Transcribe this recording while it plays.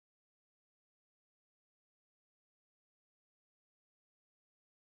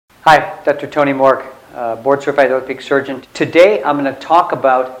Hi, Dr. Tony Mork, board-certified orthopedic surgeon. Today I'm going to talk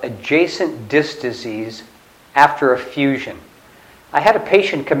about adjacent disc disease after a fusion. I had a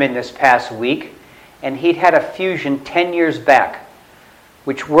patient come in this past week, and he'd had a fusion 10 years back,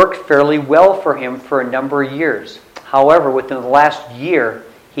 which worked fairly well for him for a number of years. However, within the last year,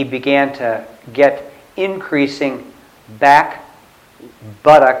 he began to get increasing back,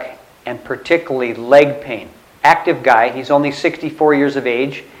 buttock, and particularly leg pain. Active guy, he's only 64 years of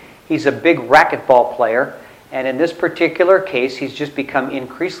age. He's a big racquetball player, and in this particular case, he's just become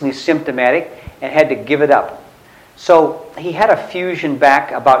increasingly symptomatic and had to give it up. So he had a fusion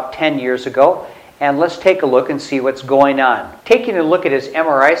back about 10 years ago, and let's take a look and see what's going on. Taking a look at his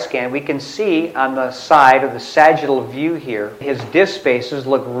MRI scan, we can see on the side of the sagittal view here, his disc spaces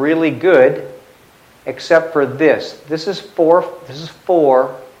look really good, except for this. This is 4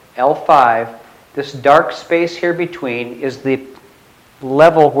 L5. This dark space here between is the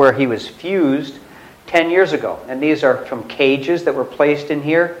level where he was fused 10 years ago. And these are from cages that were placed in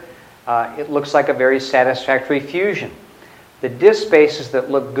here. It looks like a very satisfactory fusion. The disc spaces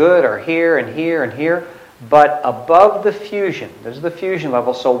that look good are here and here and here, but above the fusion, this is the fusion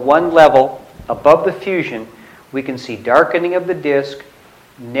level, so one level above the fusion, we can see darkening of the disc,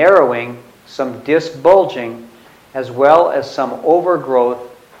 narrowing, some disc bulging, as well as some overgrowth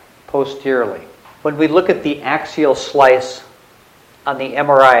posteriorly. When we look at the axial slice on the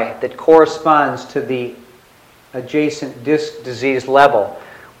MRI that corresponds to the adjacent disc disease level,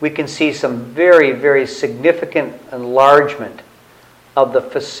 we can see some very, very significant enlargement of the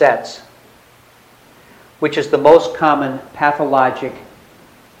facets, which is the most common pathologic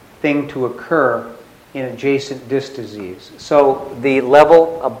thing to occur in adjacent disc disease. So the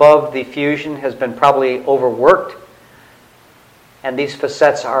level above the fusion has been probably overworked, and these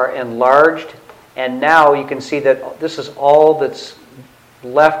facets are enlarged, and now you can see that this is all that's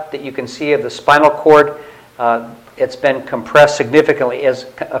left that you can see of the spinal cord. It's been compressed significantly as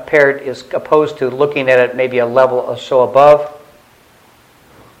opposed to looking at it maybe a level or so above,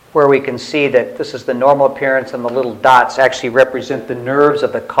 where we can see that this is the normal appearance and the little dots actually represent the nerves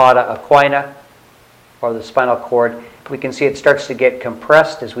of the cauda equina or the spinal cord. We can see it starts to get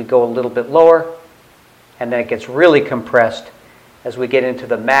compressed as we go a little bit lower, and then it gets really compressed as we get into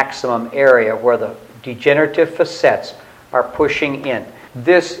the maximum area where the degenerative facets are pushing in.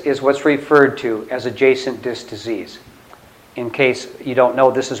 This is what's referred to as adjacent disc disease. In case you don't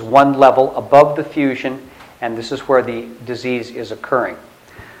know, this is one level above the fusion, and this is where the disease is occurring.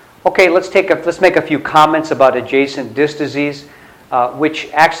 Okay, let's make a few comments about adjacent disc disease, which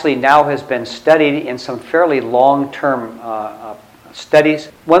actually now has been studied in some fairly long-term studies.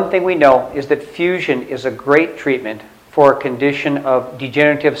 One thing we know is that fusion is a great treatment for a condition of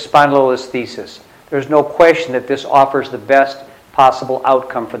degenerative spondylolisthesis. There's no question that this offers the best possible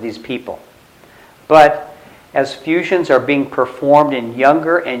outcome for these people. But as fusions are being performed in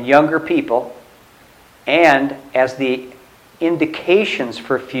younger and younger people, and as the indications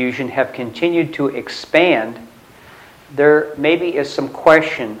for fusion have continued to expand, there maybe is some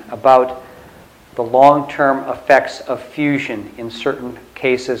question about the long-term effects of fusion in certain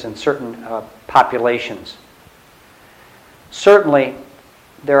cases and certain populations. Certainly,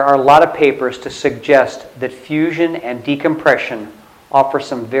 there are a lot of papers to suggest that fusion and decompression offer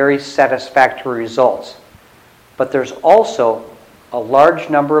some very satisfactory results. But there's also a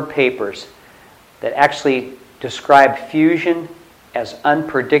large number of papers that actually describe fusion as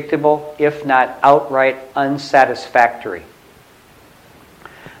unpredictable, if not outright unsatisfactory.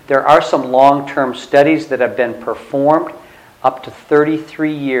 There are some long-term studies that have been performed up to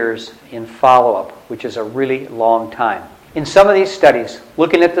 33 years in follow-up, which is a really long time. In some of these studies,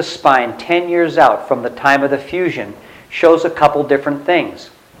 looking at the spine 10 years out from the time of the fusion shows a couple different things.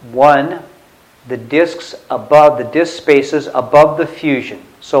 One, the disc spaces above the fusion.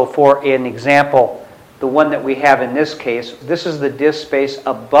 So for an example, the one that we have in this case, this is the disc space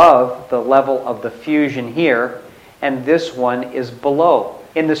above the level of the fusion here, and this one is below.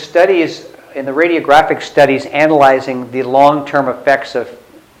 In the studies, in the radiographic studies analyzing the long-term effects of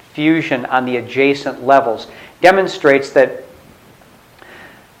fusion on the adjacent levels, demonstrates that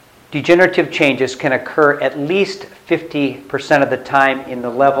degenerative changes can occur at least 50% of the time in the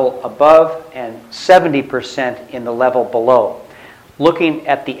level above and 70% in the level below. Looking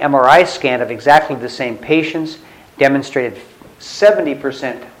at the MRI scan of exactly the same patients demonstrated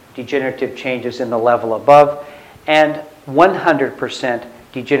 70% degenerative changes in the level above and 100%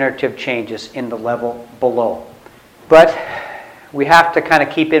 degenerative changes in the level below. But we have to kind of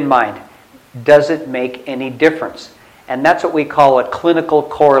keep in mind, does it make any difference? And that's what we call a clinical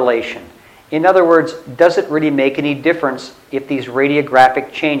correlation. In other words, does it really make any difference if these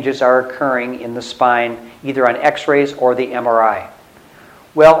radiographic changes are occurring in the spine, either on x-rays or the MRI?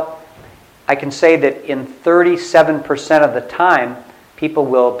 Well, I can say that in 37% of the time, people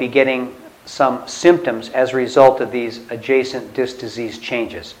will be getting some symptoms as a result of these adjacent disc disease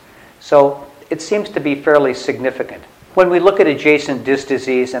changes. So it seems to be fairly significant. When we look at adjacent disc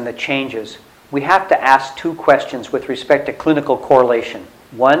disease and the changes, we have to ask two questions with respect to clinical correlation.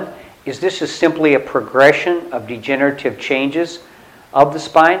 One, is this just simply a progression of degenerative changes of the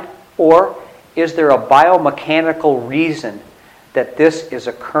spine, or is there a biomechanical reason that this is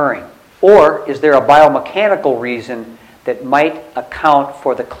occurring? Or is there a biomechanical reason that might account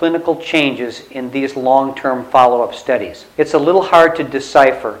for the clinical changes in these long-term follow-up studies? It's a little hard to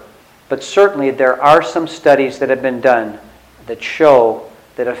decipher, but certainly there are some studies that have been done that show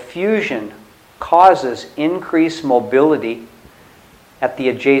that a fusion causes increased mobility at the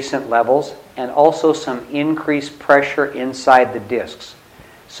adjacent levels and also some increased pressure inside the discs.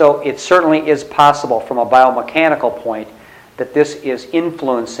 So it certainly is possible from a biomechanical point that this is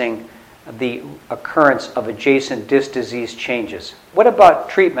influencing the occurrence of adjacent disc disease changes. What about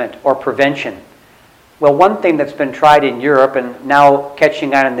treatment or prevention? Well, one thing that's been tried in Europe and now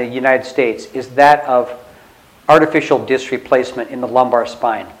catching on in the United States is that of artificial disc replacement in the lumbar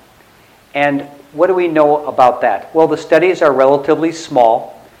spine. And what do we know about that? Well, the studies are relatively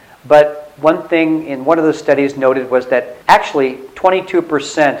small, but one thing in one of the studies noted was that actually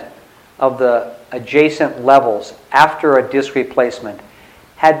 22% of the adjacent levels after a disc replacement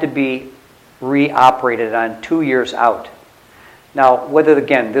had to be reoperated on 2 years out. Now, whether,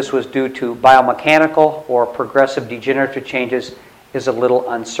 again, this was due to biomechanical or progressive degenerative changes is a little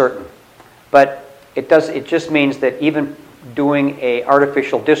uncertain. But it just means that even doing an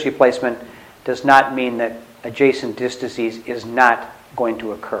artificial disc replacement does not mean that adjacent disc disease is not going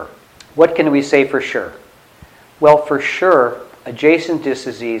to occur. What can we say for sure? Well, for sure, adjacent disc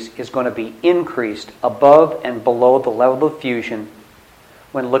disease is going to be increased above and below the level of fusion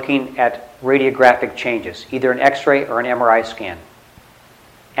when looking at radiographic changes, either an X-ray or an MRI scan.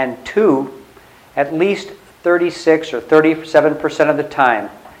 And two, at least 36 or 37% of the time,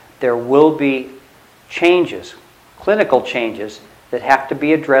 there will be changes, clinical changes, that have to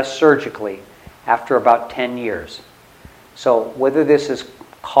be addressed surgically after about 10 years. So whether this is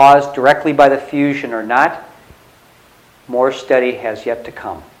caused directly by the fusion or not, more study has yet to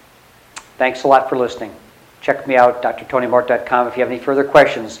come. Thanks a lot for listening. Check me out, drtonymort.com. If you have any further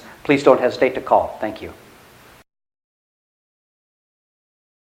questions, please don't hesitate to call. Thank you.